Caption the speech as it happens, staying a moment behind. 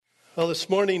Well, this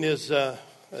morning is,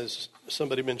 as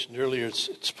somebody mentioned earlier,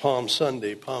 it's Palm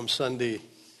Sunday. Palm Sunday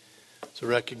is a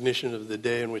recognition of the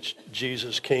day in which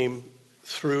Jesus came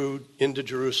through into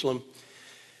Jerusalem.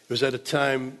 It was at a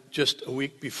time just a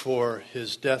week before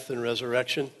his death and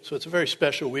resurrection. So it's a very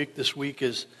special week. This week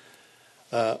is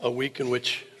a week in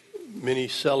which many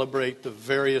celebrate the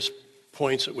various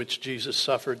points at which Jesus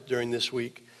suffered during this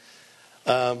week.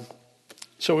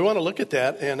 So we want to look at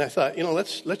that, and I thought,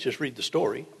 let's just read the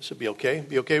story. This would be okay.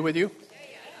 Be okay with you?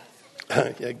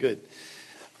 Yeah, good.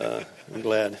 I'm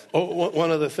glad. Oh, one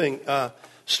other thing.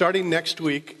 Starting next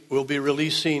week, we'll be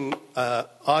releasing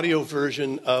audio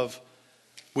version of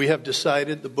We Have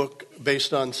Decided, the book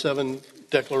based on 7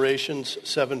 declarations,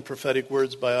 7 prophetic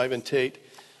words by Ivan Tate.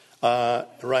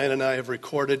 Ryan and I have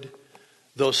recorded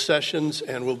those sessions,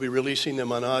 and we'll be releasing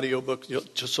them on audiobook.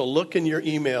 So look in your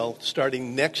email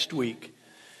starting next week.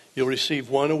 You'll receive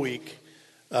one a week,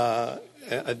 a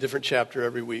different chapter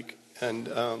every week, and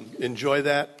enjoy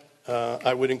that.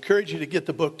 I would encourage you to get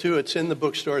the book, too. It's in the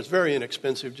bookstore. It's very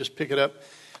inexpensive. Just pick it up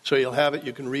so you'll have it.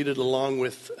 You can read it along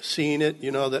with seeing it.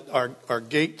 You know that our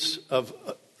gates of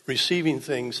receiving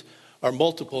things are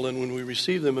multiple, and when we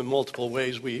receive them in multiple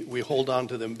ways, we hold on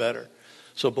to them better.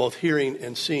 So both hearing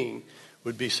and seeing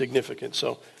would be significant.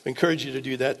 So I encourage you to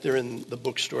do that. They're in the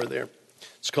bookstore there.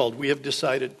 It's called We Have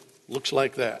Decided. Looks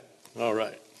like that. All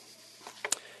right.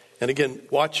 And again,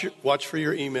 watch for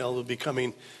your email. It'll be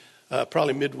coming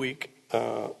probably midweek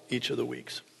each of the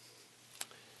weeks.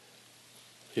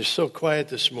 You're so quiet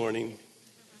this morning.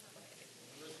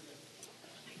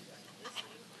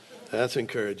 That's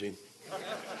encouraging.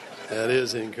 That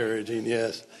is encouraging,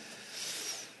 yes.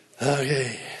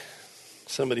 Okay.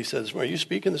 Somebody says, are you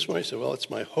speaking this morning? I said, well, it's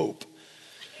my hope.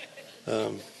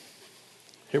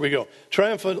 Here we go.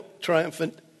 Triumphant.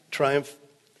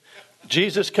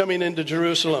 Jesus coming into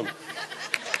Jerusalem.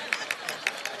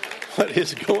 What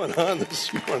is going on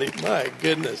this morning? My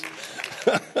goodness.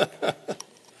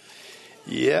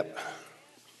 Yep.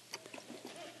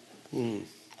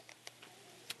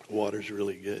 Water's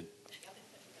really good.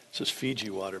 This is Fiji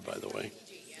water, by the way.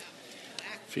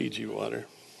 Fiji water.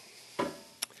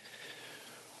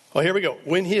 Oh, here we go.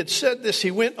 When he had said this,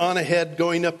 he went on ahead,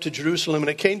 going up to Jerusalem. And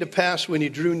it came to pass when he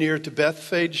drew near to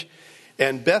Bethphage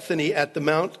and Bethany at the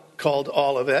mount called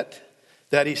Olivet,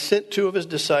 that he sent 2 of his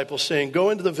disciples, saying,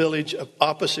 go into the village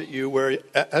opposite you, where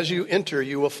as you enter,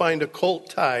 you will find a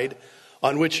colt tied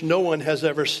on which no one has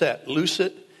ever sat. Loose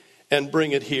it and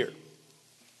bring it here.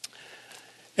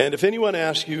 And if anyone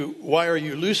asks you, why are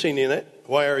you loosing in it?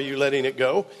 Why are you letting it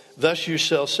go? Thus you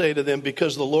shall say to them,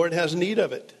 because the Lord has need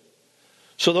of it.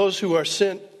 So those who are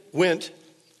sent went,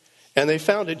 and they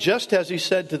found it just as he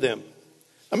said to them.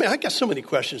 I mean, I got so many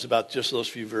questions about just those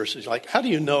few verses. Like, how do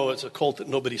you know it's a colt that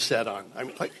nobody sat on? I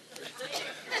mean,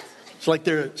 it's like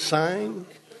their sign.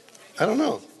 I don't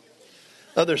know.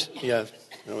 Others, yeah.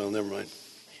 Oh, well, never mind.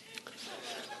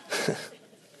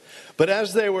 But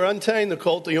as they were untying the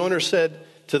colt, the owner said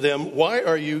to them, why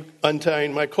are you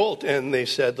untying my colt? And they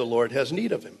said, the Lord has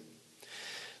need of him.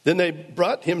 Then they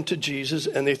brought him to Jesus,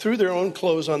 and they threw their own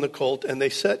clothes on the colt, and they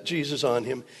set Jesus on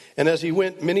him. And as he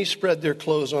went, many spread their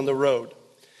clothes on the road.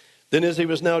 Then as he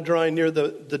was now drawing near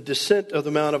the descent of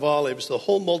the Mount of Olives, the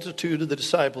whole multitude of the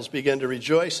disciples began to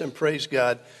rejoice and praise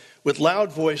God with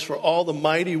loud voice for all the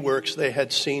mighty works they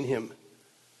had seen him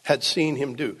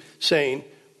do, saying,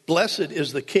 blessed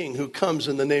is the King who comes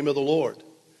in the name of the Lord.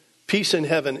 Peace in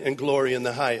heaven and glory in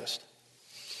the highest.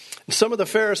 And some of the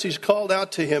Pharisees called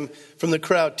out to him from the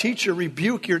crowd, teacher,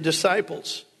 rebuke your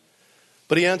disciples.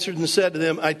 But he answered and said to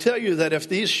them, I tell you that if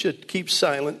these should keep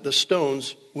silent, the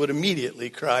stones would immediately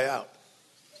cry out.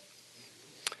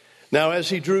 Now as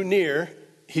he drew near,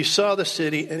 he saw the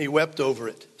city and he wept over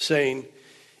it, saying,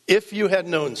 if you had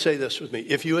known, say this with me,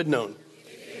 if you had known,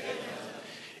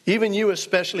 even you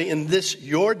especially in this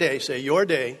your day, say your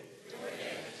day,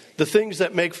 the things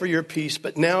that make for your peace,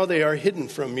 but now they are hidden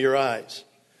from your eyes.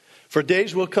 For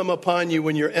days will come upon you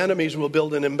when your enemies will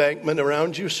build an embankment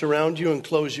around you, surround you, and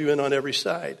close you in on every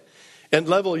side, and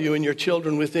level you and your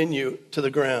children within you to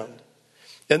the ground.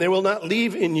 And they will not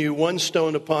leave in you one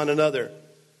stone upon another.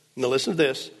 Now listen to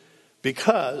this,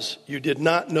 because you did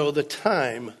not know the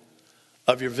time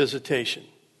of your visitation.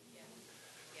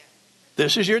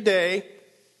 This is your day.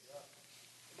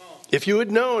 If you had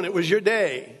known, it was your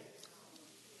day.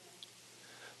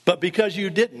 But because you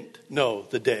didn't know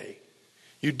the day,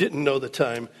 you didn't know the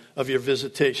time of your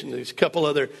visitation. There's a couple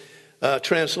other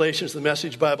translations. The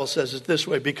Message Bible says it this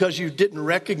way, because you didn't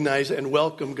recognize and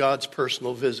welcome God's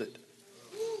personal visit.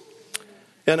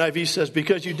 NIV says,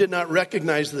 because you did not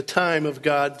recognize the time of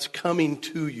God's coming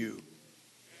to you.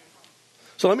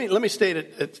 So let me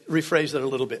rephrase it a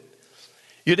little bit.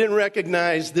 You didn't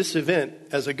recognize this event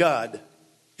as a God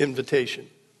invitation.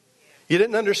 You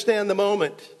didn't understand the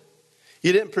moment.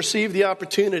 You didn't perceive the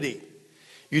opportunity.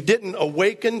 You didn't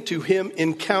awaken to him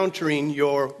encountering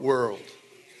your world.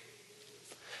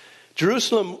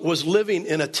 Jerusalem was living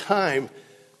in a time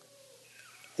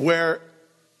where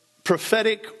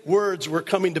prophetic words were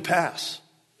coming to pass.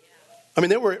 I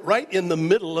mean, they were right in the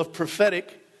middle of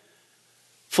prophetic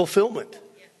fulfillment.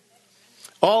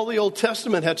 All the Old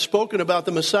Testament had spoken about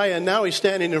the Messiah, and now he's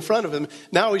standing in front of him.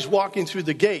 Now he's walking through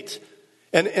the gates.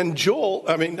 And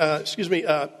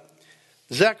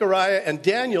Zechariah and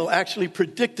Daniel actually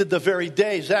predicted the very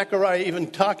day. Zechariah even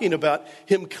talking about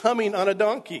him coming on a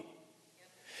donkey.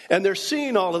 And they're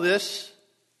seeing all of this,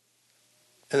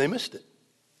 and they missed it.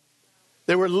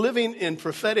 They were living in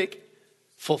prophetic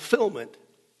fulfillment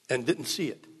and didn't see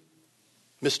it.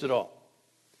 Missed it all.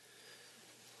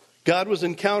 God was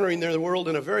encountering their world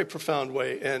in a very profound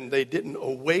way, and they didn't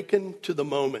awaken to the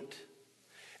moment.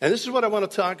 And this is what I want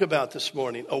to talk about this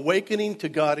morning, awakening to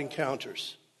God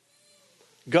encounters.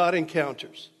 God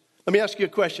encounters. Let me ask you a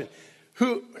question.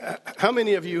 How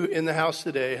many of you in the house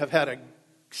today have had a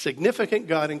significant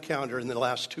God encounter in the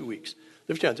last 2 weeks?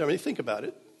 Lift your hands. I mean, think about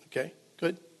it. Okay,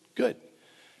 good.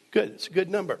 It's a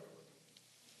good number.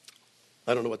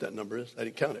 I don't know what that number is. I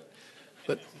didn't count it,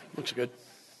 but it looks good.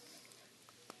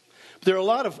 There are a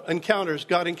lot of encounters,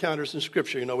 God encounters in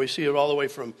Scripture. You know, we see it all the way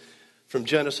from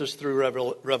Genesis through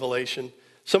Revelation.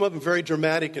 Some of them very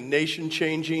dramatic and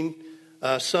nation-changing.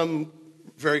 Some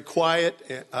very quiet,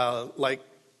 like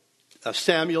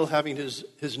Samuel having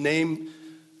his name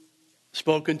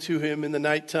spoken to him in the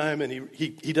nighttime, and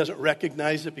he doesn't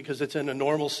recognize it because it's in a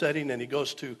normal setting, and he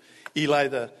goes to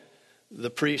Eli the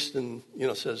priest and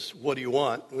says, "What do you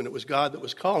want?" When it was God that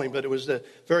was calling, but it was a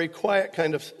very quiet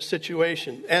kind of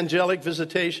situation. Angelic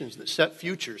visitations that set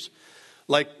futures,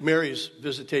 like Mary's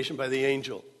visitation by the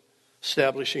angel,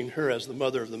 establishing her as the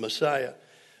mother of the Messiah.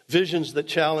 Visions that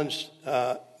challenged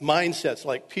mindsets,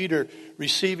 like Peter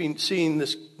seeing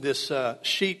this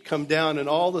sheet come down, and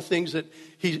all the things that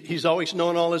he's always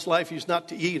known all his life he's not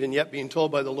to eat, and yet being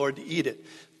told by the Lord to eat it.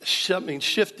 Something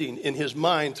shifting in his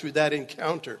mind through that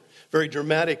encounter. Very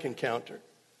dramatic encounter.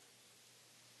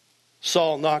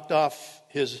 Saul knocked off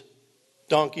his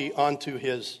donkey on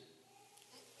the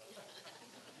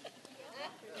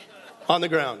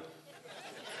ground.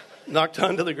 Knocked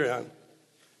onto the ground.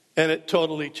 And it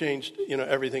totally changed,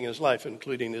 everything in his life,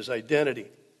 including his identity.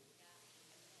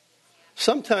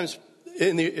 Sometimes,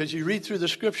 as you read through the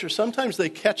Scripture, sometimes they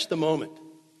catch the moment.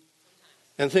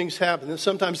 And things happen. And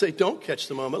sometimes they don't catch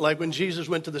the moment. Like when Jesus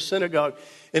went to the synagogue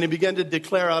and he began to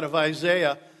declare out of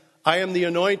Isaiah, "I am the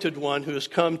anointed one who has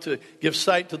come to give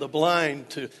sight to the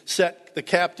blind, to set the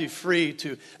captive free,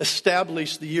 to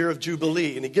establish the year of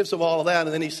Jubilee." And he gives them all of that.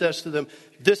 And then he says to them,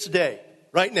 "This day,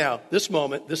 right now, this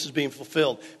moment, this is being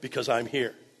fulfilled because I'm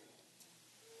here."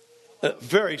 A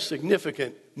very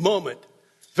significant moment,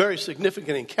 very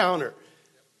significant encounter.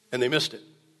 And they missed it.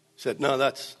 Said, "No,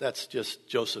 that's just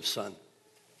Joseph's son.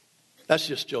 That's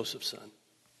just Joseph's son."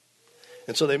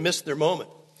 And so they missed their moment.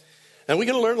 And we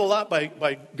can learn a lot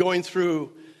by going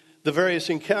through the various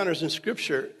encounters in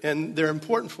Scripture. And they're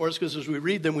important for us because as we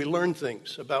read them, we learn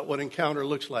things about what encounter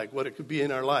looks like, what it could be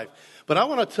in our life. But I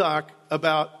want to talk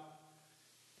about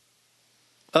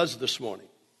us this morning.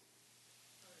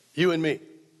 You and me.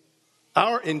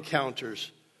 Our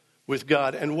encounters with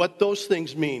God and what those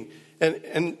things mean.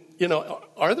 And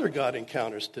are there God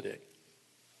encounters today?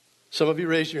 Some of you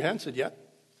raised your hand and said, "Yeah,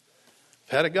 I've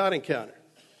had a God encounter."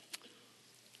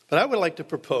 But I would like to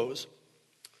propose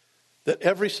that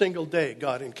every single day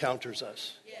God encounters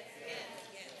us.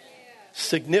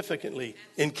 Significantly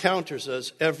encounters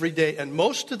us every day. And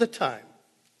most of the time,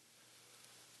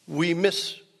 we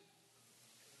miss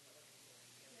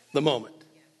the moment.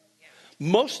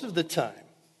 Most of the time,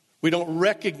 we don't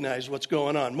recognize what's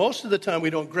going on. Most of the time,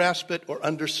 we don't grasp it or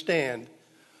understand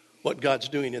what God's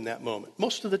doing in that moment.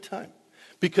 Most of the time.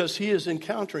 Because he is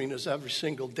encountering us every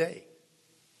single day.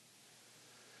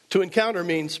 To encounter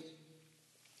means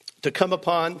to come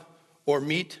upon or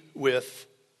meet with,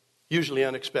 usually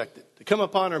unexpected. To come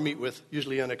upon or meet with,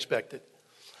 usually unexpected.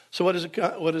 So what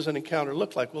does an encounter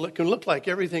look like? Well, it can look like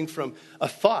everything from a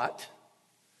thought,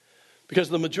 because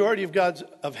the majority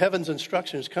of heaven's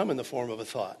instructions come in the form of a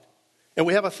thought. And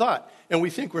we have a thought, and we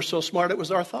think we're so smart it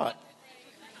was our thought.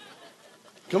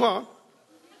 Come on.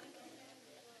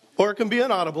 Or it can be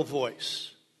an audible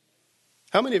voice.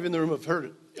 How many of you in the room have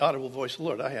heard the audible voice of the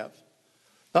Lord? I have.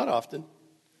 Not often.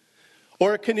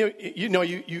 Or it can,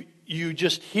 you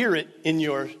just hear it in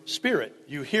your spirit.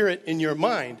 You hear it in your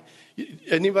mind.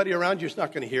 Anybody around you is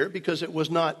not going to hear it because it was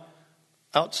not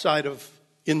outside of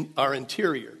in our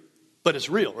interior. But it's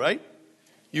real, right?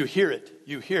 You hear it.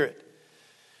 You hear it.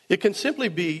 It can simply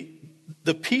be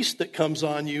the peace that comes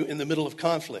on you in the middle of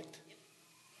conflict.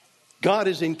 God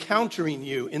is encountering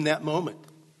you in that moment.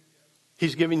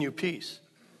 He's giving you peace.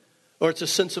 Or it's a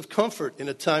sense of comfort in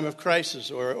a time of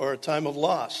crisis or a time of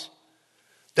loss.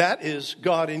 That is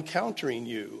God encountering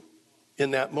you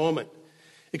in that moment.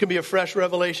 It can be a fresh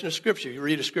revelation of Scripture. You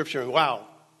read a Scripture and wow,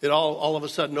 it all of a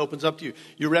sudden opens up to you.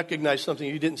 You recognize something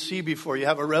you didn't see before. You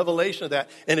have a revelation of that.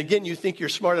 And again, you think you're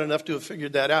smart enough to have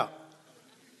figured that out.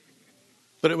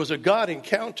 But it was a God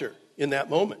encounter in that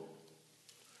moment.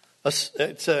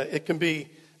 It can be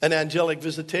an angelic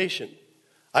visitation.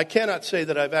 I cannot say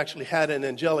that I've actually had an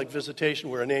angelic visitation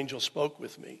where an angel spoke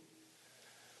with me.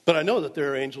 But I know that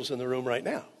there are angels in the room right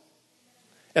now.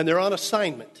 And they're on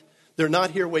assignment. They're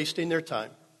not here wasting their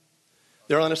time.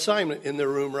 They're on assignment in their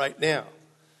room right now.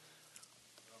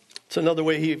 It's another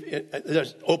way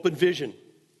there's open vision.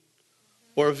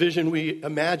 Or a vision we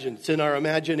imagine. It's in our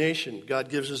imagination. God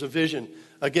gives us a vision.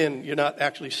 Again, you're not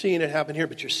actually seeing it happen here,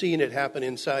 but you're seeing it happen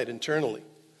inside internally.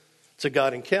 It's a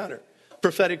God encounter.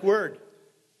 Prophetic word.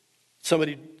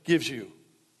 Somebody gives you,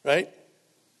 right?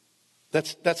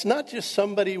 That's not just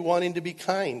somebody wanting to be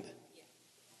kind.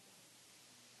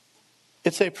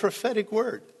 It's a prophetic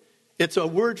word. It's a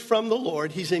word from the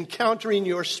Lord. He's encountering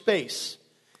your space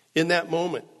in that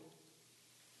moment.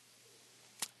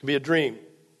 It could be a dream.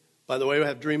 By the way, we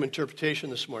have dream interpretation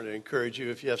this morning. I encourage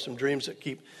you, if you have some dreams that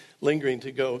keep lingering,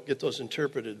 to go get those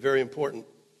interpreted. Very important.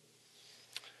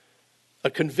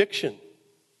 A conviction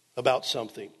about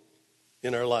something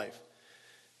in our life.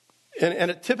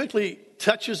 And it typically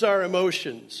touches our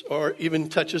emotions or even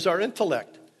touches our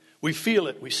intellect. We feel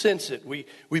it. We sense it. We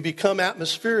become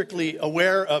atmospherically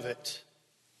aware of it.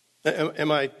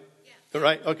 Am I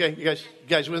right? Okay, you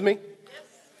guys with me?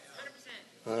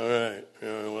 Yes, 100%. All right.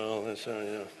 Yeah, well, that's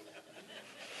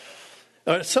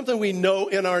it's something we know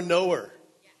in our knower.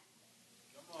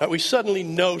 We suddenly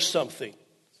know something.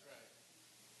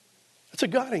 That's a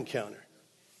God encounter.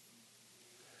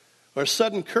 Or a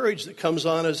sudden courage that comes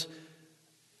on us,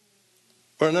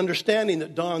 or an understanding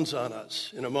that dawns on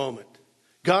us in a moment.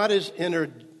 God is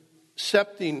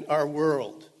intercepting our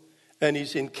world, and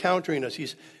He's encountering us.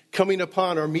 He's coming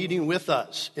upon or meeting with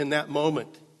us in that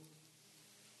moment.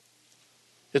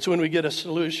 It's when we get a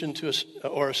solution to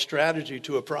or a strategy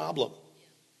to a problem.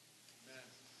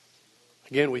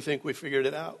 Again, we think we figured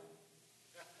it out.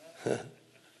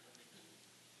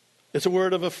 It's a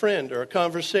word of a friend or a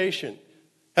conversation.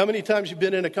 How many times you've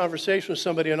been in a conversation with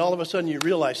somebody and all of a sudden you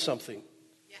realize something?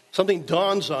 Yeah. Something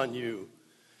dawns on you.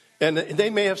 And they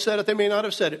may have said it, they may not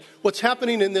have said it. What's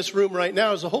happening in this room right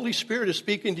now is the Holy Spirit is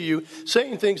speaking to you,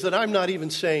 saying things that I'm not even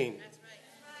saying. That's right.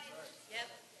 Yep.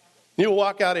 You'll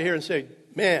walk out of here and say,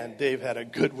 man, Dave had a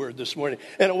good word this morning.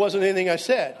 And it wasn't anything I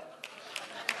said.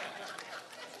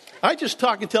 I just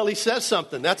talk until he says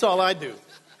something. That's all I do.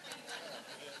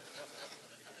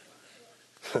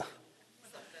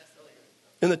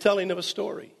 In the telling of a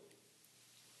story.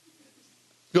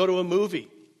 Go to a movie.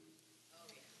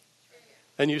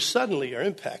 And you suddenly are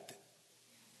impacted.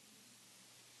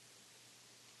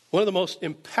 One of the most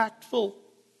impactful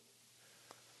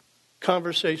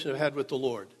conversations I've had with the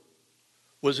Lord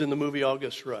was in the movie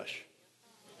August Rush.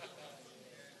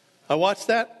 I watched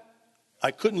that. I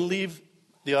couldn't leave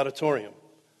the auditorium.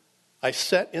 I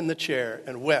sat in the chair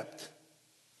and wept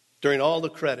during all the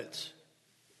credits.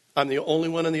 I'm the only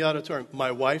one in the auditorium.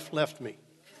 My wife left me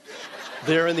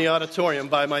there in the auditorium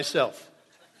by myself.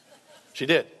 She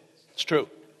did. It's true.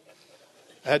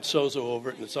 I had sozo over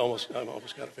it, and I've almost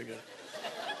got to figure it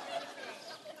out.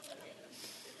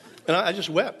 And I just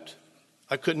wept.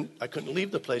 I couldn't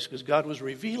leave the place because God was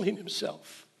revealing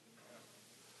Himself.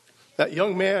 That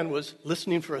young man was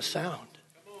listening for a sound.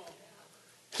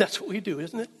 That's what we do,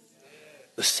 isn't it?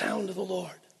 The sound of the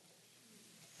Lord.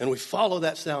 And we follow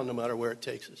that sound no matter where it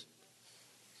takes us.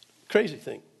 Crazy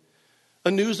thing.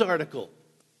 A news article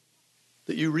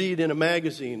that you read in a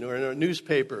magazine or in a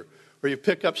newspaper, or you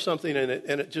pick up something and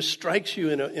it just strikes you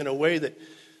in a way that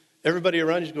everybody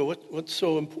around you go, what's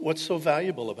so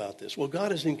valuable about this? Well,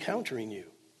 God is encountering you.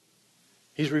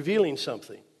 He's revealing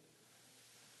something.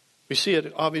 We see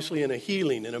it obviously in a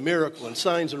healing, in a miracle, in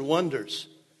signs and wonders.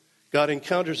 God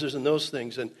encounters us in those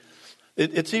things. And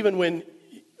it's even when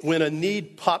a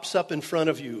need pops up in front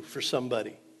of you for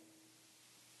somebody.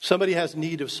 Somebody has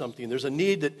need of something. There's a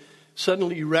need that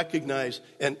suddenly you recognize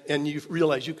and you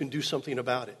realize you can do something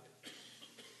about it.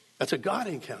 That's a God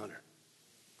encounter.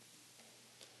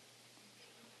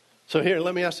 So here,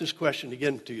 let me ask this question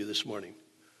again to you this morning.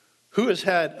 Who has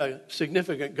had a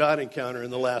significant God encounter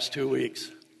in the last 2 weeks?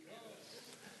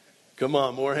 Come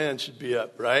on, more hands should be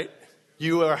up, right?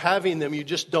 You are having them, you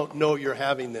just don't know you're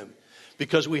having them.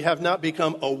 Because we have not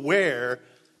become aware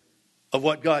of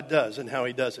what God does and how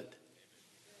he does it.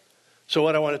 So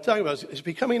what I want to talk about is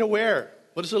becoming aware.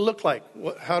 What does it look like?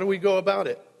 How do we go about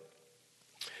it?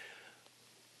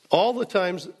 All the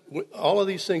times, all of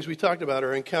these things we talked about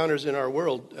are encounters in our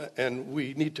world, and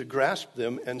we need to grasp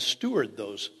them and steward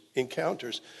those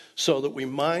encounters so that we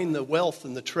mine the wealth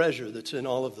and the treasure that's in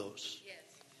all of those.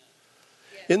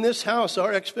 In this house,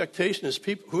 our expectation is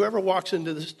whoever walks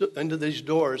into these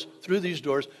doors, through these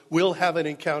doors, will have an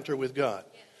encounter with God.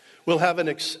 Will have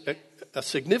a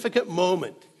significant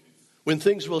moment when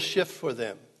things will shift for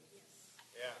them.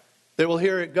 They will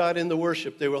hear God in the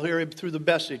worship. They will hear him through the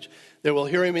message. They will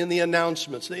hear him in the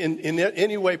announcements. In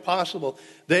any way possible,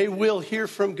 they will hear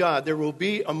from God. There will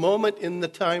be a moment in the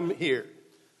time here.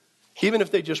 Even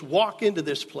if they just walk into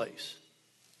this place.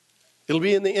 It'll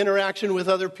be in the interaction with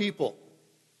other people.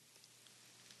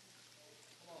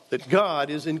 That God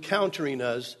is encountering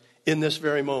us in this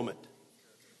very moment.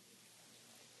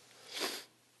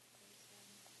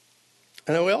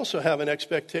 And we also have an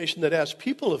expectation that as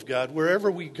people of God, wherever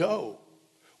we go,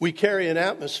 we carry an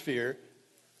atmosphere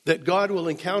that God will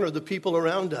encounter the people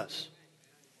around us.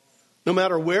 No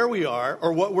matter where we are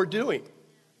or what we're doing.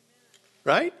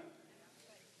 Right?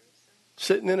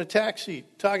 Sitting in a taxi,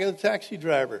 talking to the taxi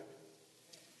driver.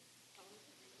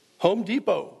 Home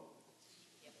Depot.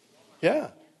 Yeah.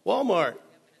 Walmart.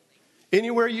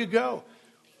 Anywhere you go.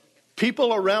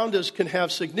 People around us can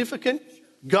have significant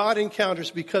God encounters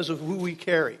because of who we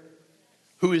carry,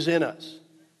 who is in us.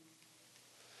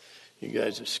 You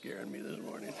guys are scaring me this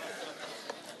morning.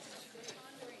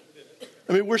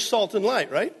 I mean, we're salt and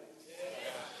light, right?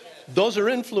 Those are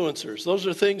influencers. Those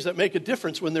are things that make a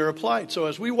difference when they're applied. So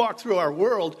as we walk through our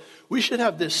world, we should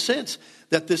have this sense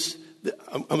that this,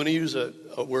 I'm going to use a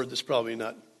word that's probably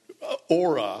not,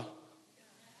 aura.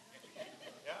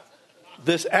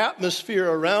 This atmosphere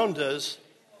around us,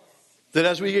 that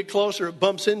as we get closer, it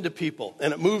bumps into people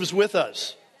and it moves with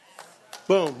us.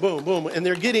 Boom, boom, boom. And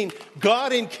they're getting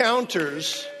God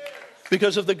encounters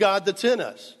because of the God that's in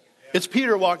us. It's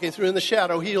Peter walking through, and the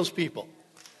shadow heals people.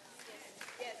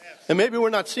 And maybe we're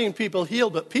not seeing people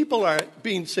healed, but people are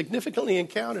being significantly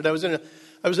encountered. I was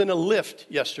in a lift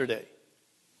yesterday.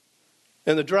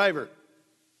 And the driver,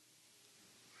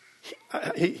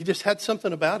 he just had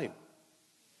something about him.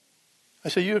 I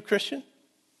said, "You a Christian?"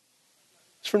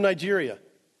 He's from Nigeria.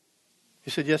 He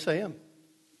said, "Yes, I am."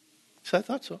 I said, "I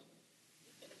thought so."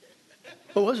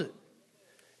 What was it?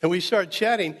 And we started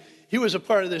chatting. He was a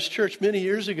part of this church many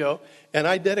years ago, and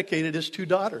I dedicated his 2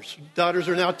 daughters. Daughters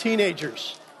are now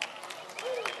teenagers.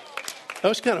 That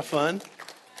was kind of fun.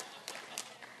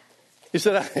 He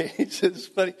said, it's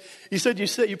funny. He said,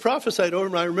 you prophesied over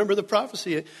him. I remember the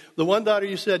prophecy. The one daughter,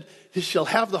 you said, she'll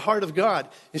have the heart of God.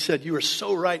 He said, "You are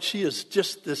so right. She is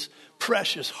just this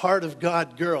precious heart of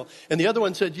God girl." And the other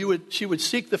one said, she would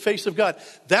seek the face of God.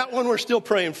 That one we're still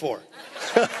praying for.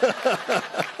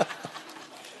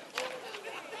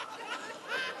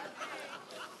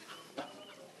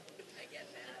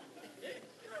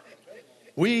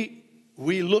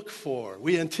 We look for,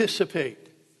 we anticipate,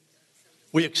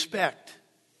 we expect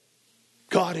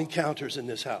God encounters in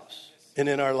this house and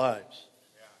in our lives.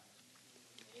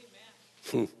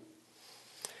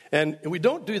 And we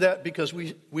don't do that because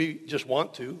we just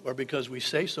want to or because we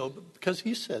say so, but because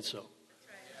he said so.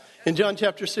 In John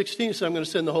chapter 16, he said, "I'm going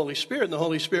to send the Holy Spirit, and the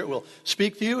Holy Spirit will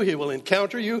speak to you. He will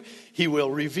encounter you. He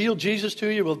will reveal Jesus to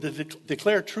you. He will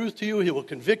declare truth to you. He will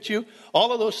convict you."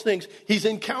 All of those things. He's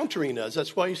encountering us.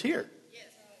 That's why he's here. Yes.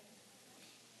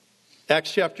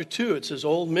 Acts chapter 2, it says,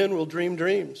 "Old men will dream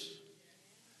dreams.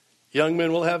 Young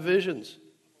men will have visions.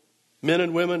 Men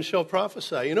and women shall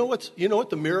prophesy." You know what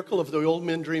the miracle of the old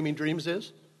men dreaming dreams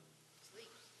is? Sleep.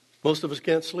 Most of us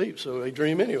can't sleep, so they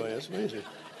dream anyway. That's amazing.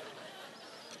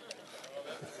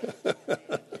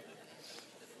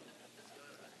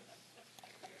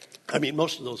 I mean,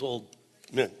 most of those old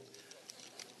men.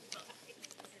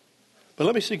 But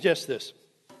let me suggest this.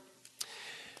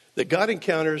 That God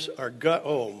encounters are God.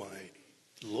 Oh, my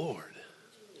Lord.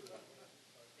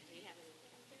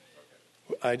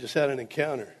 I just had an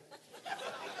encounter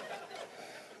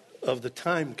of the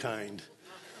time kind.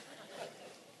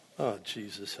 Oh,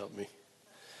 Jesus, help me.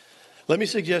 Let me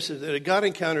suggest that God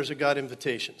encounters are God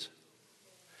invitations.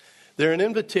 They're an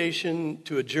invitation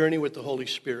to a journey with the Holy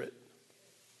Spirit,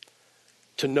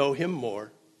 to know him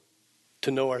more,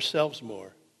 to know ourselves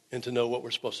more, and to know what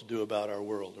we're supposed to do about our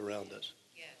world around us.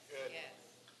 Yes.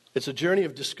 It's a journey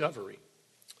of discovery.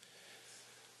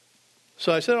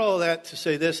 So I said all that to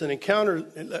say this: an encounter.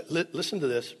 Listen to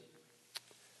this.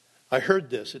 I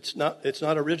heard this. It's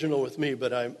not original with me,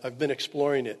 but I've been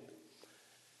exploring it.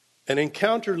 An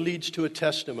encounter leads to a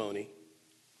testimony.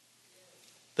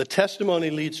 The testimony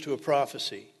leads to a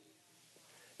prophecy.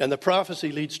 And the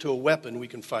prophecy leads to a weapon we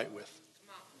can fight with.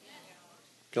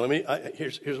 Okay,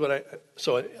 here's what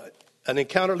an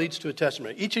encounter leads to a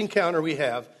testimony. Each encounter we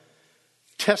have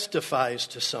testifies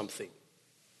to something,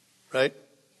 right?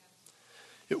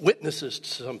 It witnesses to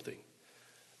something.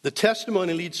 The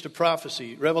testimony leads to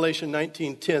prophecy. Revelation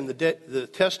 19:10, the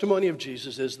testimony of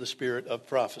Jesus is the spirit of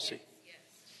prophecy.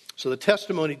 So the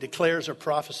testimony declares or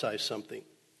prophesies something.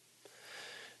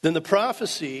 Then the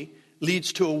prophecy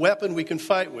leads to a weapon we can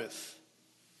fight with.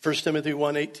 1 Timothy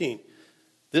 1:18.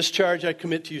 This charge I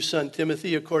commit to you, son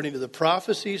Timothy, according to the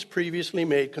prophecies previously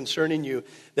made concerning you,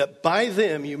 that by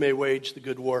them you may wage the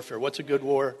good warfare. What's a good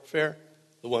warfare?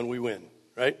 The one we win,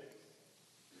 right?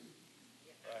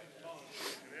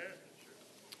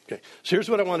 Okay, so here's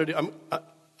what I want to do.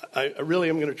 I really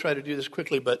am going to try to do this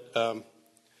quickly, but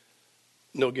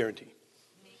no guarantee.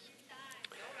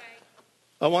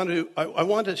 I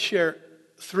want to share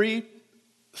three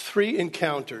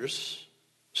encounters.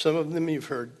 Some of them you've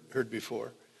heard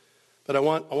before, but I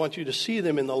want you to see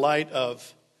them in the light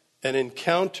of an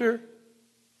encounter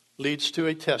leads to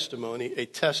a testimony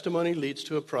leads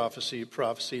to a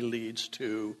prophecy leads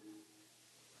to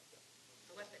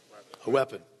a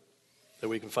weapon that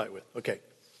we can fight with. Okay.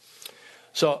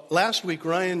 So last week,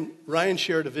 Ryan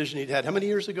shared a vision he'd had. How many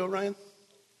years ago, Ryan?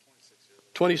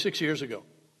 26 years ago.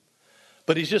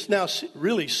 But he's just now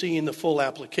really seeing the full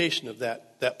application of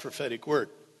that prophetic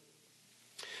word.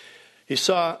 He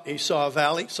saw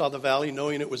the valley,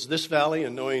 knowing it was this valley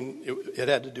and knowing it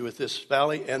had to do with this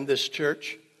valley and this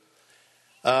church.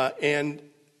 And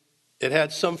it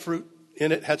had some fruit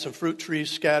in it, had some fruit trees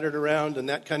scattered around and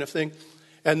that kind of thing.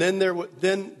 And then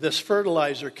this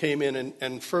fertilizer came in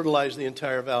and fertilized the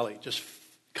entire valley, just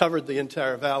covered the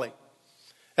entire valley.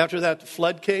 After that, the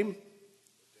flood came,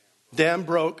 dam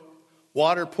broke,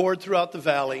 water poured throughout the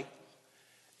valley.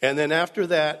 And then after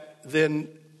that, then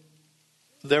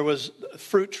there was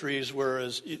fruit trees were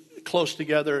as close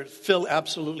together,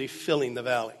 absolutely filling the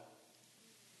valley.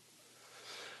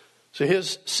 So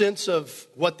his sense of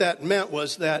what that meant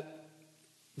was that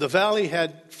the valley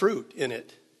had fruit in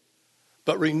it.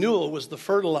 But renewal was the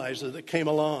fertilizer that came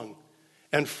along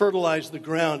and fertilized the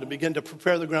ground and began to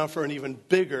prepare the ground for an even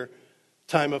bigger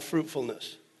time of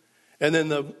fruitfulness. And then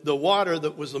the water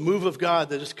that was the move of God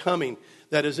that is coming,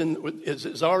 that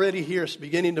is already here, it's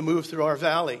beginning to move through our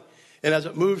valley. And as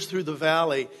it moves through the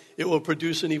valley, it will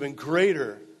produce an even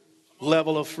greater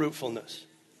level of fruitfulness.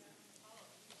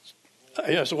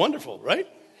 Yeah, it's wonderful, right?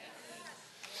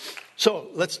 So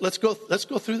let's go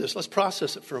through this. Let's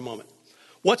process it for a moment.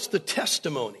 What's the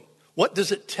testimony? What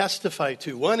does it testify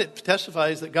to? One, it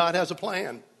testifies that God has a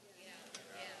plan.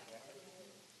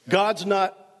 God's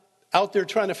not out there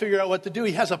trying to figure out what to do.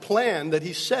 He has a plan that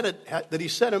He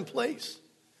set in place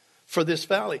for this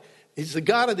valley. He's the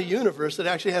God of the universe that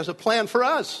actually has a plan for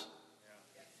us.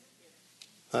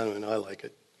 I don't know. I like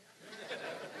it.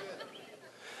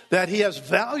 That He has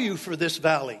value for this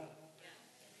valley.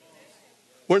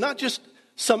 We're not just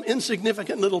some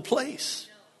insignificant little place.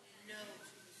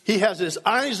 He has His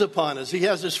eyes upon us. He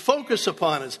has His focus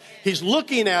upon us. He's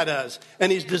looking at us.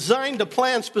 And He's designed a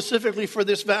plan specifically for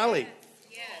this valley.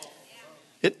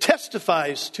 It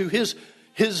testifies to His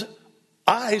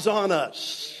eyes on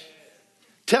us.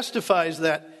 Testifies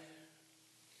that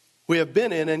we have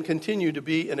been in and continue to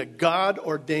be in a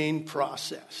God-ordained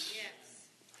process.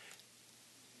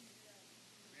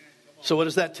 So what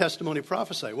does that testimony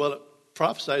prophesy? Well, it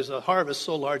prophesies a harvest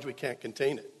so large we can't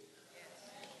contain it.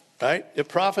 Right? It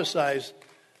prophesies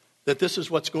that this is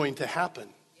what's going to happen.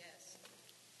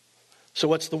 So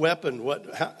what's the weapon?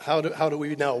 How do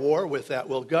we now war with that?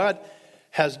 Well, God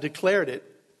has declared it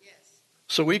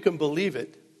so we can believe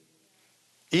it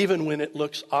even when it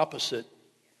looks opposite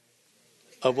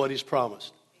of what He's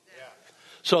promised.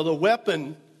 So the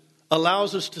weapon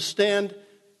allows us to stand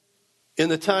in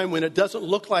the time when it doesn't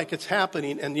look like it's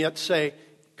happening and yet say,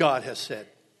 God has said.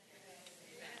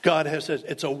 God has said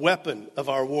it's a weapon of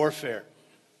our warfare.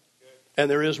 And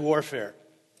there is warfare.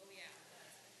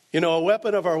 You know, a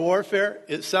weapon of our warfare,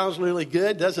 it sounds really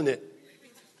good, doesn't it?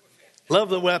 Love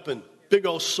the weapon. Big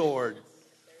old sword.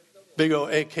 Big old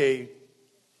AK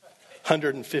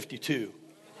 152.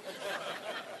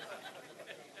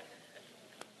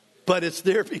 But it's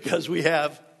there because we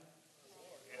have,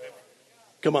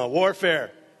 come on,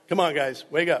 warfare. Come on, guys,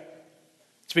 wake up.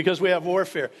 It's because we have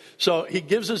warfare. So He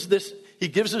gives us this He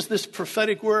gives us this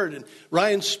prophetic word, and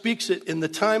Ryan speaks it in the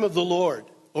time of the Lord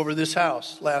over this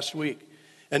house last week.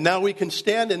 And now we can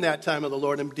stand in that time of the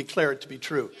Lord and declare it to be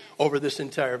true over this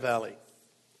entire valley.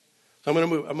 So I'm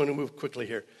going to move quickly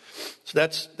here. So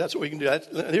that's what we can do.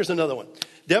 Here's another one.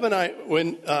 Deb and I,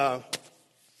 when the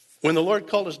Lord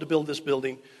called us to build this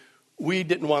building, we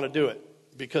didn't want to do it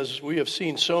because we have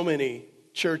seen so many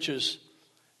churches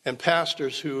and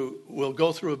pastors who will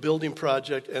go through a building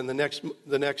project and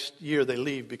the next year they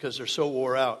leave because they're so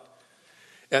wore out.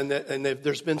 And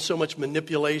there's been so much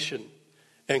manipulation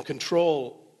and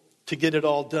control to get it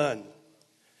all done.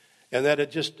 And that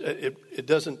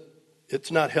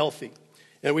it's not healthy.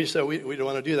 And we said we don't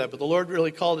want to do that. But the Lord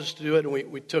really called us to do it,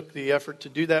 and we took the effort to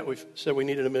do that. We said we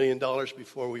needed $1 million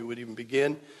before we would even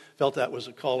begin. Felt that was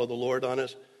a call of the Lord on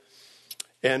us.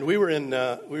 And we were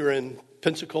in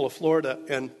Pensacola, Florida,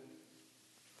 and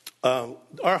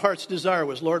our heart's desire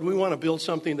was, Lord, we want to build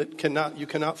something that you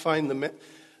cannot find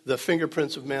the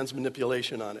fingerprints of man's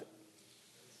manipulation on it.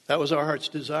 That was our heart's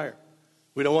desire.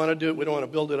 We don't want to do it. We don't want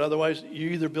to build it. Otherwise, you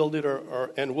either build it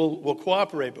and we'll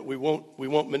cooperate, but we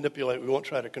won't manipulate. We won't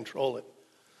try to control it.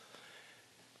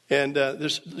 And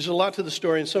there's a lot to the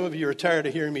story, and some of you are tired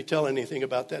of hearing me tell anything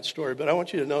about that story, but I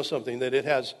want you to know something, that it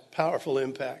has powerful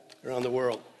impact around the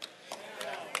world.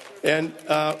 And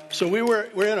so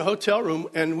we're in a hotel room,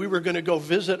 and we were going to go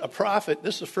visit a prophet.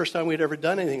 This is the first time we'd ever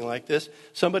done anything like this.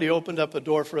 Somebody opened up a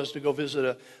door for us to go visit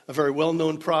a very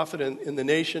well-known prophet in the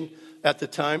nation at the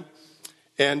time.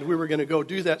 And we were going to go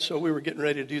do that, so we were getting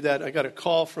ready to do that. I got a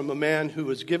call from a man who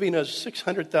was giving us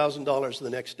 $600,000 the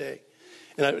next day.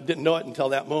 And I didn't know it until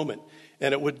that moment.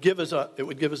 And it would give us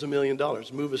 $1 million,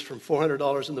 move us from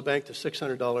 $400 in the bank to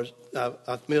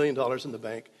 $1 million in the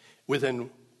bank within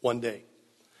one day.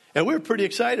 And we were pretty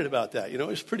excited about that. It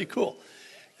was pretty cool.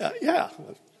 Yeah.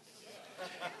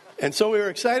 And so we were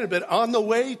excited. But on the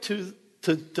way to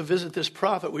visit this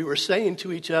prophet, we were saying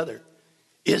to each other,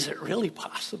 is it really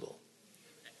possible?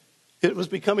 It was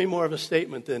becoming more of a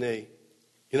statement than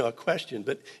a question.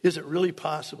 But is it really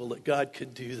possible that God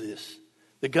could do this?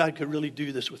 That God could really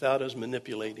do this without us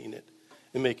manipulating it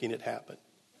and making it happen?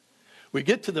 We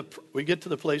get to the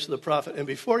place of the prophet, and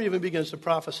before he even begins to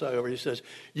prophesy over, he says,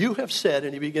 "You have said,"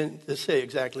 and he begins to say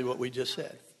exactly what we just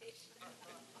said.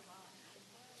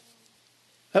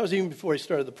 That was even before he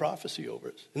started the prophecy over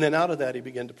us. And then out of that, he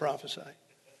began to prophesy.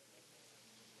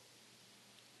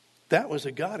 That was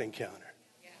a God encounter.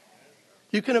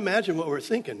 You can imagine what we're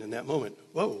thinking in that moment.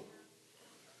 Whoa,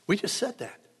 we just said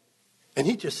that. And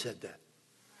he just said that.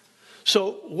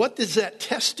 So what does that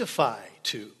testify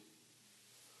to?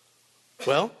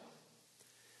 Well,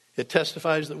 it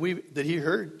testifies that he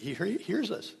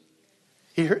hears us.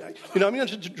 I'm going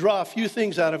to draw a few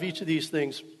things out of each of these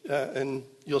things, and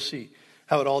you'll see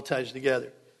how it all ties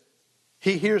together.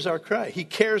 He hears our cry. He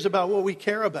cares about what we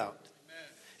care about. Amen.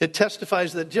 It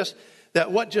testifies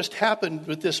that what just happened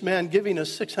with this man giving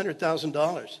us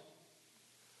 $600,000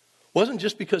 wasn't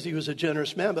just because he was a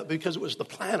generous man, but because it was the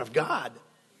plan of God.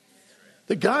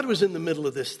 That God was in the middle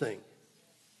of this thing.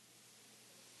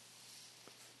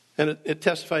 And it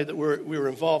testified that we were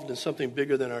involved in something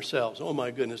bigger than ourselves. Oh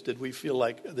my goodness, did we feel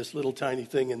like this little tiny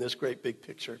thing in this great big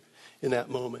picture in that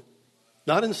moment.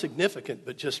 Not insignificant,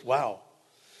 but just wow.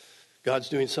 God's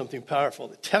doing something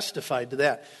powerful. It testified to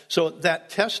that. So that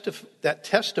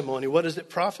testimony, what does it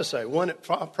prophesy? One, it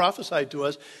prophesied to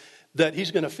us that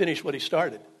he's going to finish what he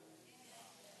started.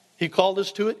 He called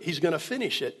us to it. He's going to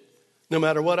finish it, no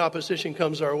matter what opposition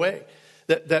comes our way.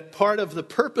 That part of the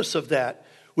purpose of that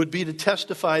would be to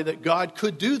testify that God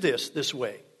could do this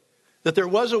way. That there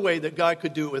was a way that God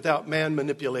could do it without man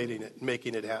manipulating it and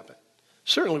making it happen.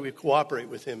 Certainly we cooperate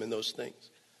with him in those things.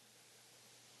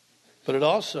 But it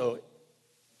also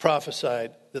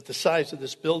prophesied that the size of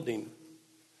this building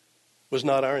was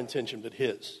not our intention but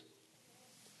his.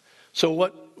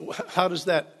 So how does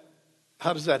that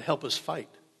help us fight?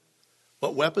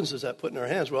 What weapons does that put in our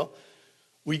hands? Well,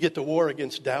 we get to war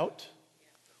against doubt.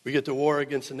 We get to war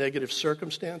against the negative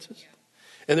circumstances.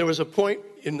 And there was a point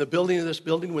in the building of this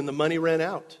building when the money ran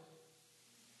out.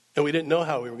 And we didn't know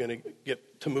how we were going to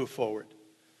get to move forward.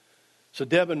 So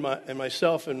Deb and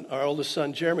myself and our oldest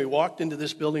son, Jeremy, walked into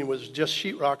this building. It was just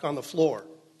sheetrock on the floor,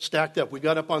 stacked up. We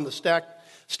got up on the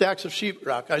stacks of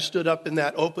sheetrock. I stood up in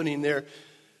that opening there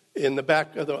in the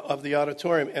back of the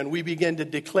auditorium, and we began to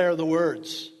declare the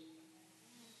words.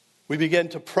 We began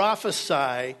to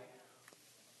prophesy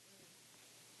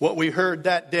what we heard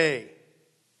that day.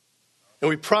 And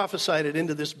we prophesied it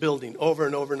into this building over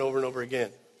and over and over and over again.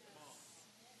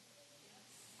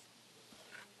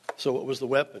 So what was the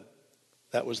weapon?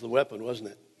 That was the weapon, wasn't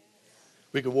it?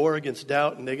 We could war against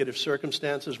doubt and negative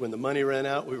circumstances. When the money ran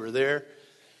out, we were there.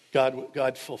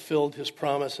 God fulfilled his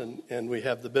promise, and we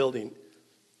have the building.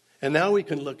 And now we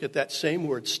can look at that same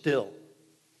word, still.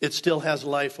 It still has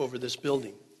life over this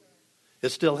building. It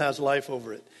still has life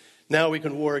over it. Now we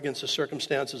can war against the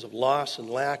circumstances of loss and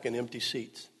lack and empty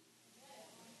seats.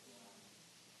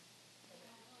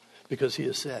 Because he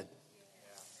has said.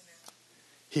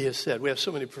 He has said. We have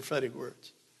so many prophetic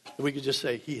words. We could just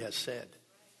say, he has said.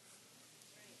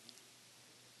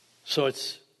 So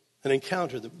it's an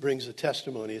encounter that brings a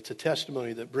testimony. It's a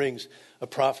testimony that brings a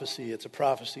prophecy. It's a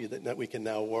prophecy that we can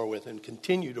now war with and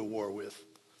continue to war with.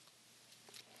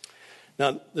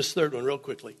 Now, this third one real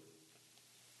quickly.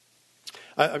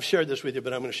 I've shared this with you,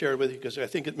 but I'm going to share it with you because I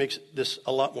think it makes this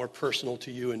a lot more personal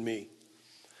to you and me.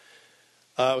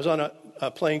 I was on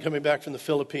a plane coming back from the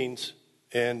Philippines,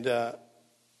 and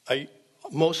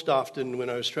most often when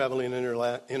I was traveling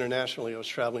internationally, I was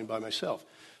traveling by myself.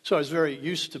 So I was very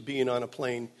used to being on a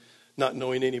plane, not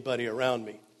knowing anybody around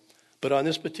me. But on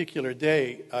this particular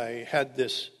day, I had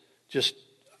this just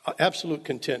absolute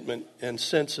contentment and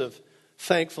sense of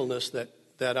thankfulness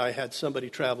that I had somebody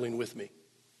traveling with me.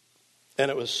 And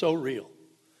it was so real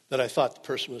that I thought the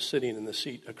person was sitting in the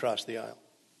seat across the aisle.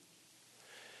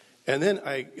 And then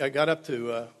I got up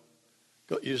to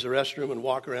go use the restroom and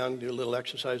walk around and do little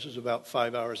exercises about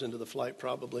 5 hours into the flight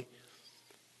probably.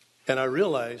 And I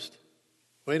realized,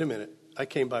 wait a minute, I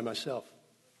came by myself.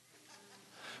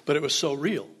 But it was so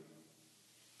real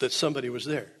that somebody was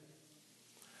there.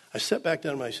 I sat back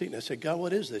down in my seat and I said, God,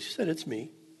 what is this? He said, it's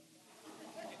me.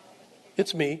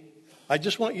 It's me. I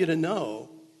just want you to know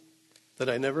that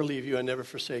I never leave you, I never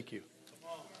forsake you.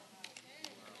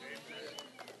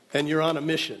 And you're on a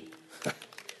mission.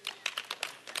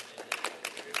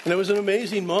 And it was an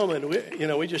amazing moment.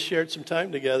 We just shared some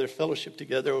time together, fellowship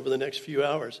together over the next few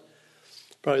hours.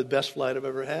 Probably the best flight I've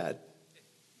ever had.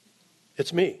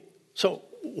 It's me. So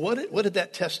what did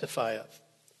that testify of?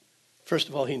 First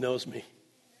of all, he knows me.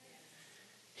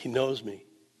 He knows me.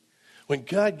 When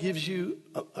God gives you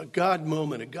a God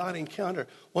moment, a God encounter,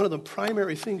 one of the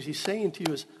primary things he's saying to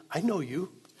you is, I know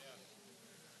you.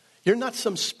 You're not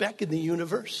some speck in the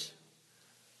universe.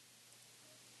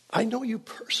 I know you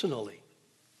personally.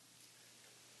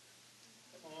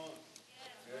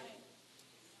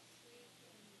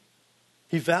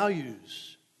 He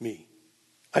values me.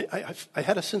 I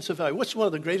had a sense of value. What's one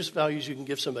of the greatest values you can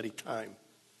give somebody? Time.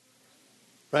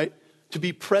 Right? To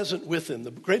be present with them.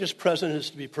 The greatest present is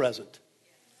to be present.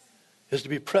 Is to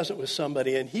be present with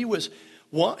somebody. And he was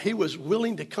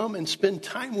willing to come and spend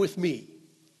time with me.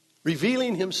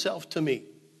 Revealing himself to me.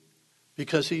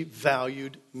 Because he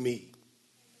valued me.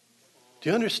 Do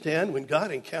you understand? When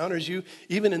God encounters you,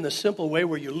 even in the simple way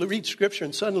where you read Scripture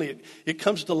and suddenly it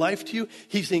comes to life to you,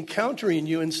 he's encountering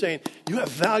you and saying, you have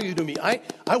value to me. I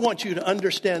want you to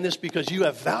understand this because you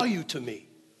have value to me.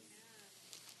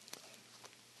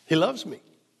 He loves me.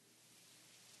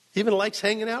 He even likes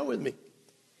hanging out with me.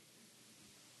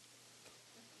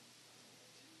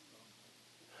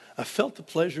 I felt the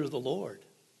pleasure of the Lord.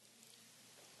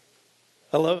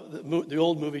 I love the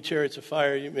old movie Chariots of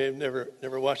Fire. You may have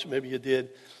never watched it. Maybe you did.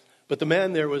 But the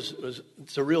man there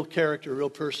it's a real character, a real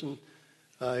person.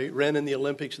 He ran in the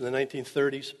Olympics in the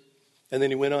 1930s. And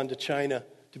then he went on to China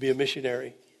to be a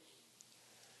missionary.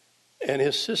 And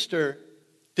his sister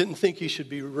didn't think he should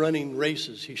be running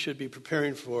races. He should be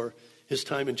preparing for his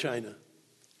time in China.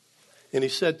 And he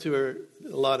said to her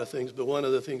a lot of things, but one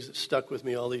of the things that stuck with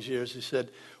me all these years, he said,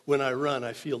 when I run,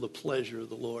 I feel the pleasure of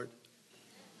the Lord.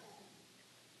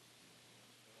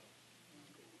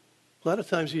 A lot of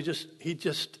times he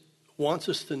just wants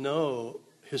us to know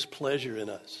his pleasure in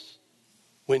us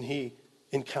when he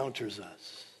encounters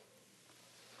us.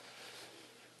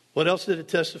 What else did it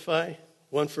testify?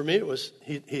 One for me, it was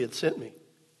he had sent me.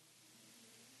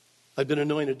 I'd been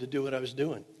anointed to do what I was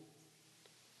doing.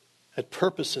 Had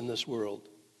purpose in this world.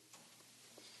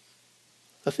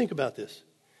 Now think about this.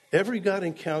 Every God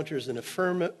encounter is an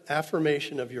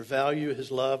affirmation of your value,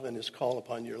 his love, and his call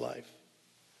upon your life.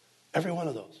 Every one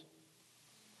of those.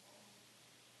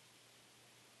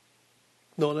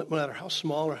 No matter how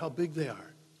small or how big they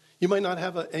are. You might not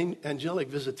have an angelic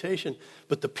visitation,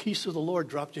 but the peace of the Lord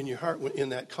dropped in your heart in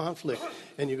that conflict.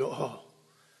 And you go, oh,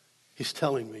 he's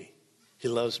telling me he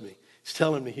loves me. He's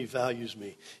telling me he values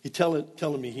me. He's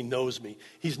telling me he knows me.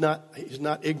 He's not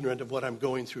ignorant of what I'm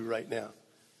going through right now.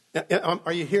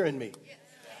 Are you hearing me?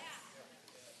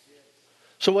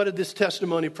 So what did this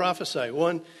testimony prophesy?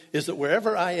 One is that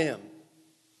wherever I am,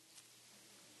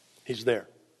 he's there.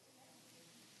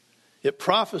 It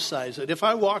prophesies that if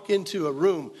I walk into a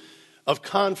room of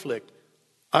conflict,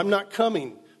 I'm not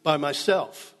coming by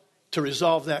myself to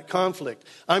resolve that conflict.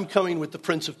 I'm coming with the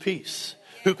Prince of Peace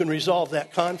who can resolve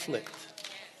that conflict.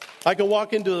 I can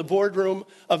walk into the boardroom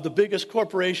of the biggest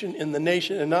corporation in the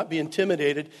nation and not be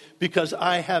intimidated because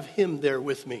I have him there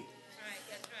with me.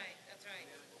 That's right.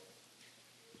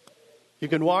 You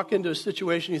can walk into a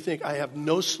situation you think, I have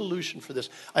no solution for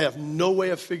this. I have no way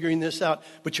of figuring this out.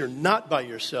 But you're not by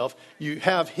yourself. You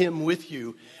have him with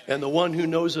you. And the one who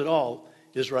knows it all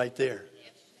is right there.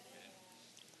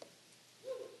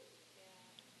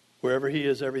 Wherever he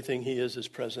is, everything he is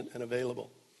present and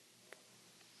available.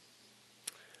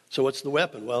 So what's the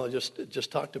weapon? Well, I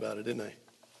just talked about it, didn't I?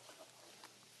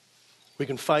 We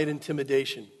can fight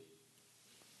intimidation.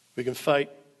 We can fight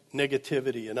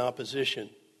negativity and opposition.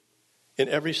 In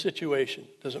every situation,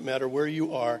 doesn't matter where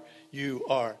you are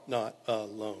not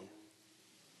alone.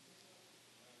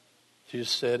 Jesus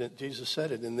said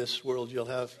it, in this world you'll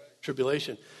have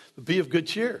tribulation. But be of good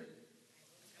cheer.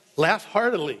 Laugh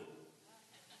heartily.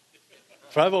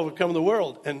 For I've overcome the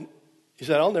world. And he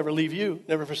said, I'll never leave you,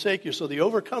 never forsake you. So the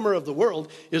overcomer of the world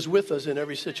is with us in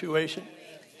every situation.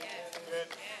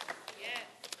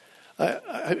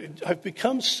 I've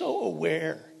become so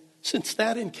aware since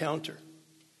that encounter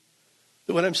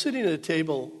that when I'm sitting at a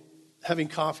table having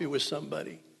coffee with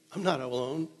somebody, I'm not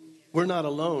alone. We're not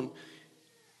alone.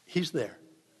 He's there.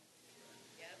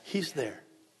 He's there.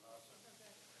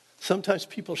 Sometimes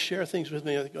people share things with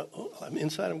me. I go, I'm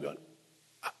inside. I'm going,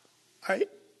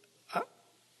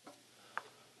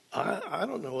 I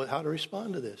don't know how to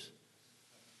respond to this.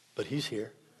 But he's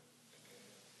here.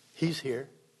 He's here.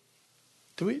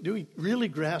 Do we really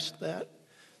grasp that?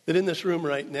 That in this room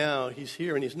right now, he's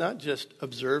here, and he's not just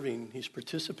observing, he's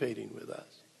participating with us.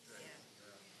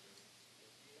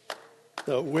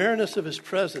 The awareness of his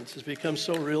presence has become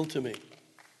so real to me.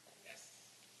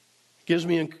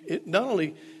 It not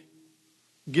only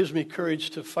gives me courage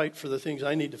to fight for the things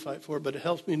I need to fight for, but it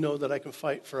helps me know that I can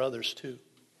fight for others too.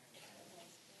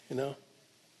 You know?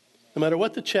 No matter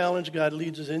what the challenge God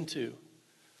leads us into,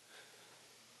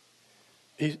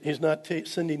 he's not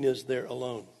sending us there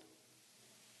alone.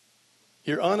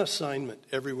 You're on assignment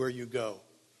everywhere you go.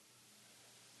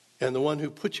 And the one who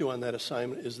put you on that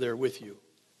assignment is there with you.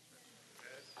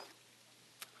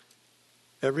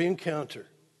 Every encounter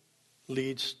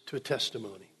leads to a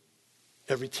testimony.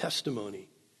 Every testimony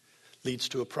leads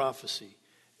to a prophecy.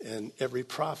 And every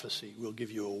prophecy will give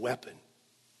you a weapon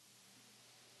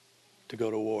to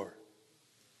go to war,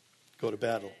 go to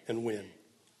battle, and win.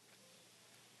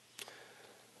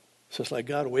 So it's like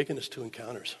God awakened us to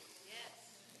encounters.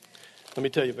 Let me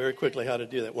tell you very quickly how to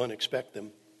do that. One, expect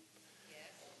them.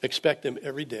 Expect them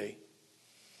every day.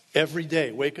 Every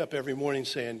day. Wake up every morning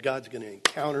saying, God's going to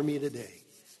encounter me today.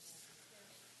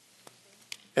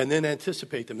 And then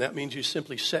anticipate them. That means you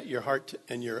simply set your heart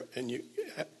and you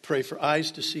pray for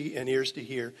eyes to see and ears to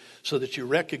hear so that you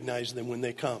recognize them when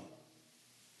they come.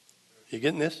 You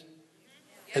getting this?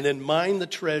 And then mind the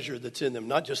treasure that's in them.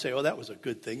 Not just say, oh, that was a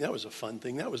good thing. That was a fun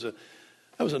thing. That was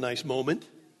a nice moment.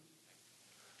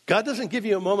 God doesn't give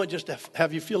you a moment just to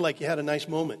have you feel like you had a nice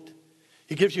moment.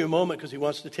 He gives you a moment because he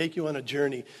wants to take you on a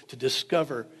journey to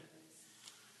discover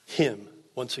him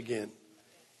once again.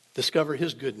 Discover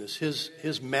his goodness,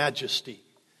 his majesty,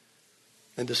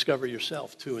 and discover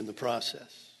yourself too in the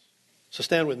process. So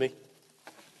stand with me.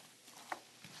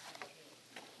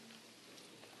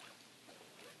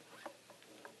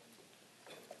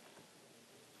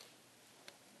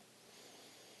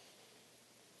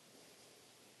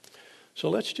 So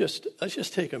let's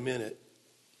just take a minute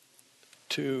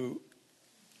to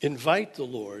invite the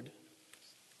Lord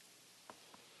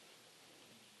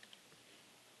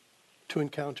to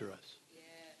encounter us.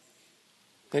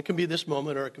 Yes. It can be this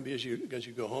moment, or it can be as you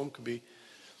go home.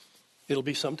 It'll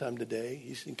be sometime today.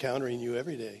 He's encountering you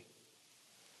every day.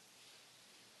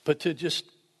 But to just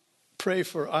pray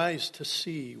for eyes to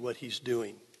see what he's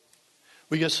doing.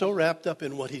 We get so wrapped up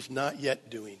in what he's not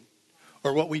yet doing,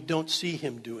 or what we don't see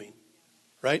him doing.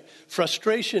 Right?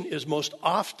 Frustration is most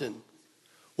often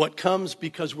what comes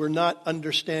because we're not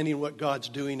understanding what God's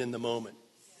doing in the moment.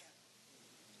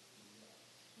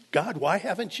 God, why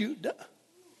haven't you done?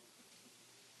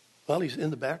 Well, he's in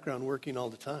the background working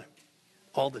all the time.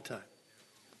 All the time.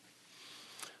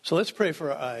 So let's pray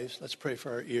for our eyes. Let's pray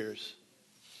for our ears.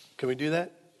 Can we do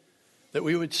that? That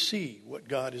we would see what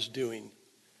God is doing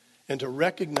and to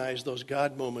recognize those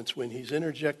God moments when he's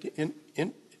interjecting,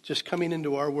 just coming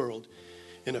into our world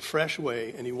in a fresh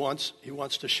way, and he wants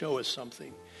to show us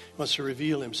something. He wants to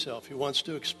reveal himself. He wants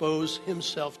to expose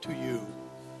himself to you.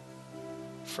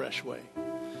 Fresh way.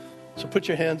 So put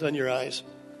your hands on your eyes.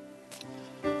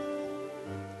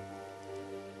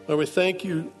 Lord, we thank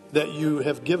you that you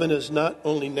have given us not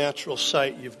only natural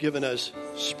sight, you've given us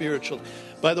spiritual.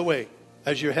 By the way,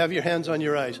 as you have your hands on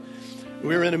your eyes,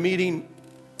 we were in a meeting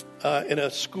in a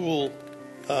school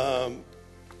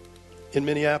in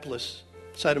Minneapolis,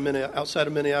 outside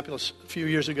of Minneapolis a few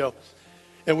years ago,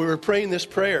 and we were praying this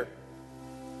prayer.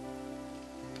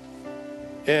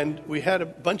 And we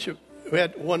had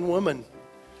one woman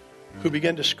who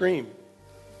began to scream.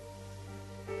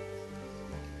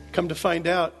 Come to find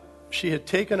out, she had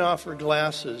taken off her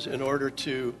glasses in order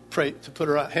to pray, to put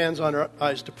her hands on her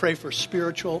eyes to pray for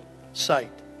spiritual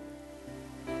sight.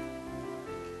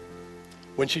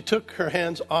 When she took her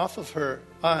hands off of her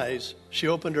eyes, she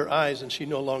opened her eyes and she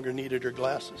no longer needed her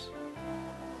glasses.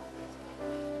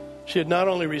 She had not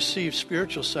only received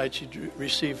spiritual sight, she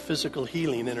received physical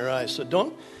healing in her eyes. So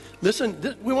don't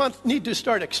listen. Need to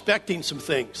start expecting some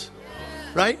things,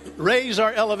 right? Raise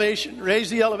our elevation. Raise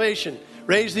the elevation.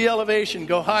 Raise the elevation.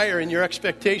 Go higher in your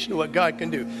expectation of what God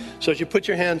can do. So as you put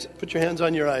your hands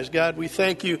on your eyes, God, we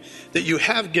thank you that you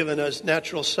have given us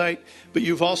natural sight, but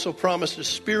you've also promised us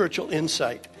spiritual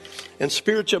insight and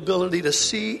spiritual ability to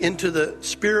see into the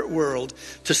spirit world,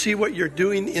 to see what you're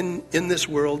doing in this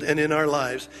world and in our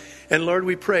lives. And Lord,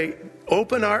 we pray,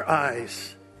 open our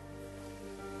eyes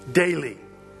daily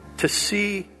to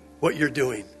see what you're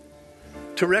doing,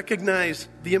 to recognize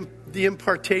the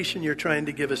impartation you're trying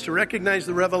to give us, to recognize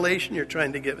the revelation you're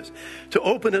trying to give us, to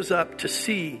open us up to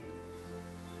see,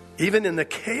 even in the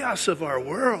chaos of our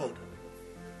world,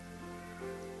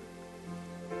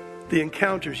 the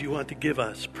encounters you want to give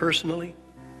us personally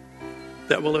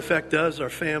that will affect us, our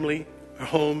family, our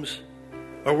homes,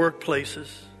 our workplaces.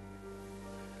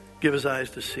 Give us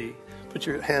eyes to see. Put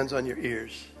your hands on your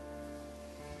ears.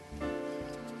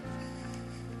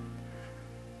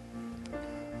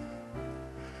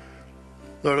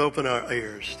 Lord, open our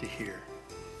ears to hear.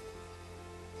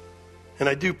 And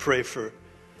I do pray for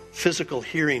physical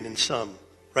hearing in some.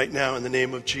 Right now, in the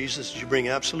name of Jesus, you bring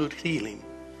absolute healing.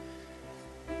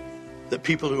 That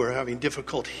people who are having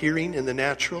difficult hearing in the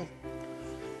natural,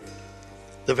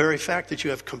 the very fact that you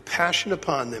have compassion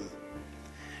upon them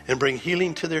and bring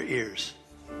healing to their ears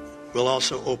will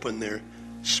also open their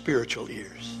spiritual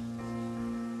ears.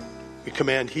 We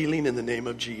command healing in the name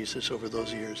of Jesus over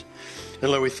those ears. And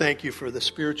Lord, we thank you for the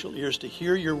spiritual ears to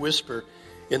hear your whisper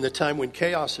in the time when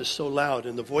chaos is so loud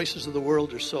and the voices of the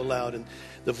world are so loud and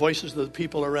the voices of the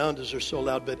people around us are so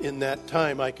loud. But in that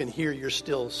time, I can hear your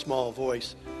still small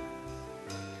voice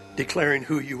declaring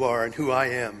who you are and who I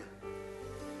am.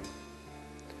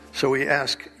 So we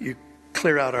ask you,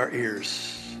 clear out our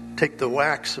ears. Take the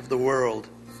wax of the world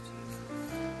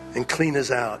and clean us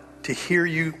out to hear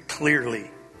you clearly.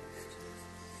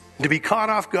 To be caught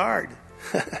off guard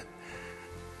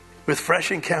with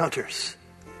fresh encounters.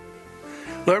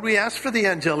 Lord, we ask for the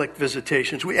angelic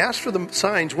visitations. We ask for the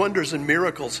signs, wonders, and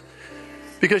miracles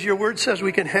because your word says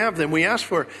we can have them. We ask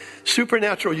for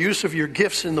supernatural use of your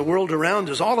gifts in the world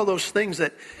around us. All of those things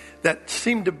that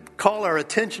seem to call our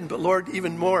attention. But Lord,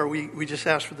 even more, we just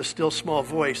ask for the still small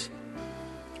voice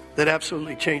that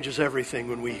absolutely changes everything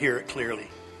when we hear it clearly.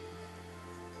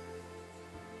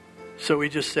 So we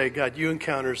just say, God, you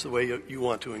encounter us the way you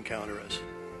want to encounter us.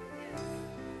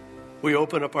 We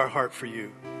open up our heart for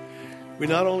you. We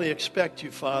not only expect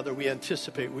you, Father, we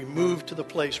anticipate. We move to the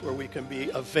place where we can be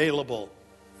available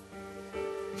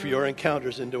for your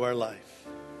encounters into our life.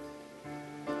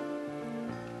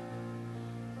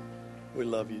 We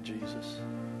love you, Jesus.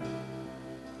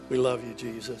 We love you,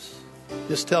 Jesus.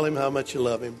 Just tell him how much you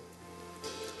love him.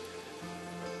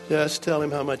 Just tell him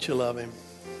how much you love him.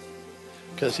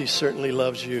 Because he certainly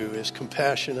loves you, his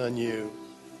compassion on you,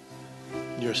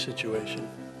 your situation.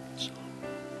 So,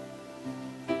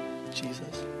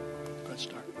 Jesus, let's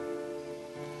start.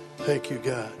 Thank you,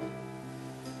 God.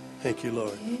 Thank you,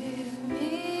 Lord. Give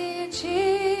me Jesus.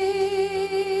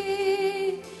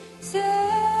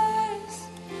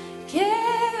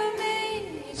 Give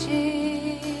me Jesus.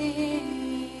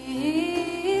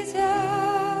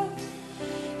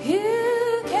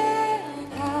 You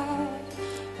can have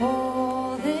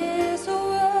all this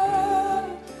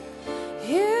world.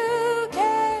 You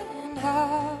can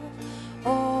have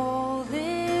all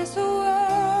this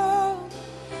world.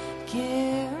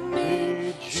 Give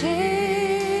me Jesus.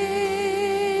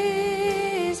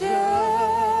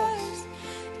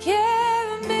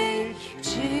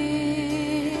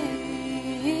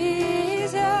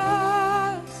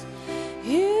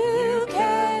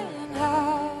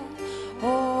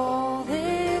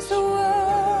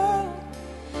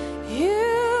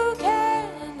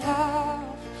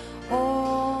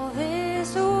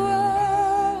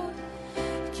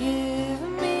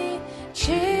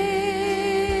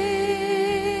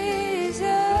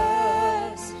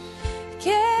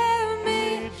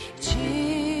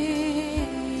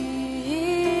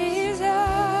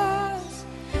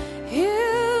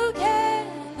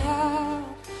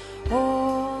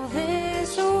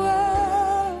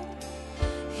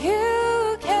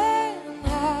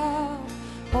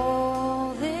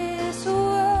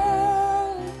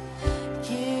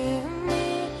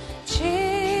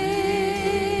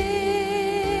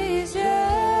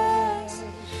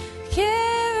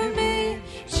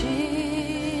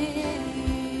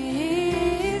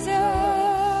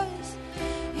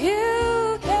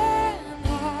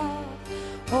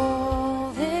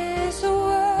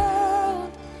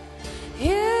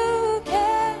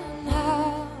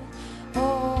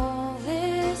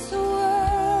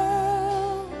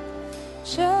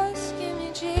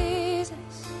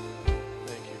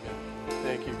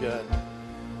 Thank you, God.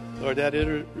 Lord, that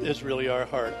is really our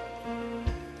heart.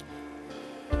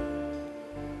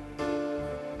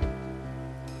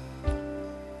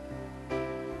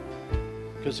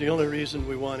 Because the only reason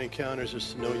we want encounters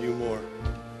is to know you more.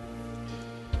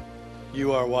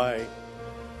 You are why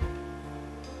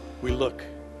we look,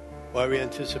 why we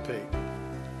anticipate.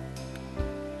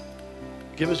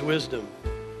 Give us wisdom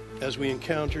as we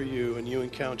encounter you and you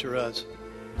encounter us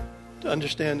to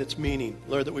understand its meaning.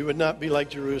 Lord, that we would not be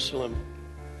like Jerusalem,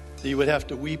 that you would have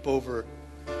to weep over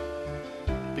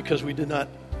because we did not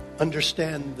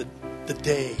understand the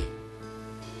day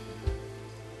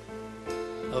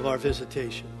of our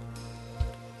visitation.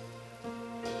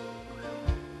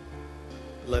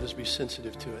 Let us be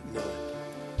sensitive to it and know it.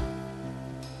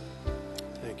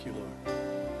 Thank you, Lord.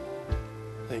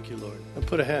 Thank you, Lord. And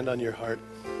put a hand on your heart.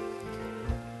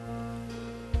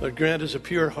 Lord, grant us a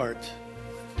pure heart,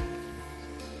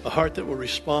 a heart that will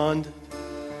respond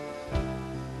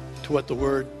to what the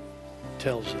Word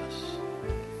tells us,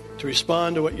 to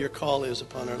respond to what your call is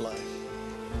upon our life.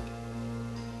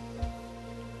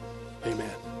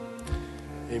 Amen.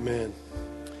 Amen.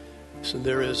 So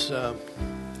there is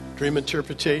dream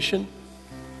interpretation.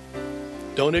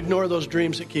 Don't ignore those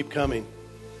dreams that keep coming.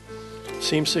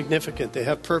 Seem significant. They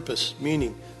have purpose,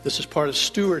 meaning. This is part of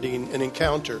stewarding an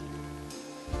encounter.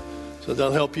 So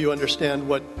they'll help you understand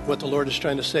what the Lord is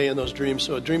trying to say in those dreams.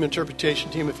 So a dream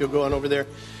interpretation team, if you'll go on over there.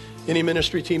 Any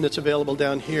ministry team that's available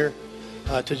down here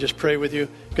to just pray with you.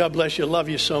 God bless you. Love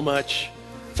you so much.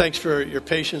 Thanks for your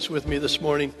patience with me this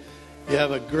morning. You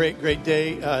have a great, great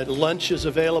day. Lunch is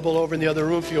available over in the other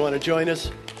room if you want to join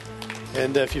us.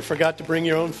 And if you forgot to bring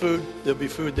your own food, there'll be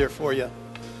food there for you.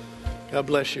 God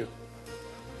bless you.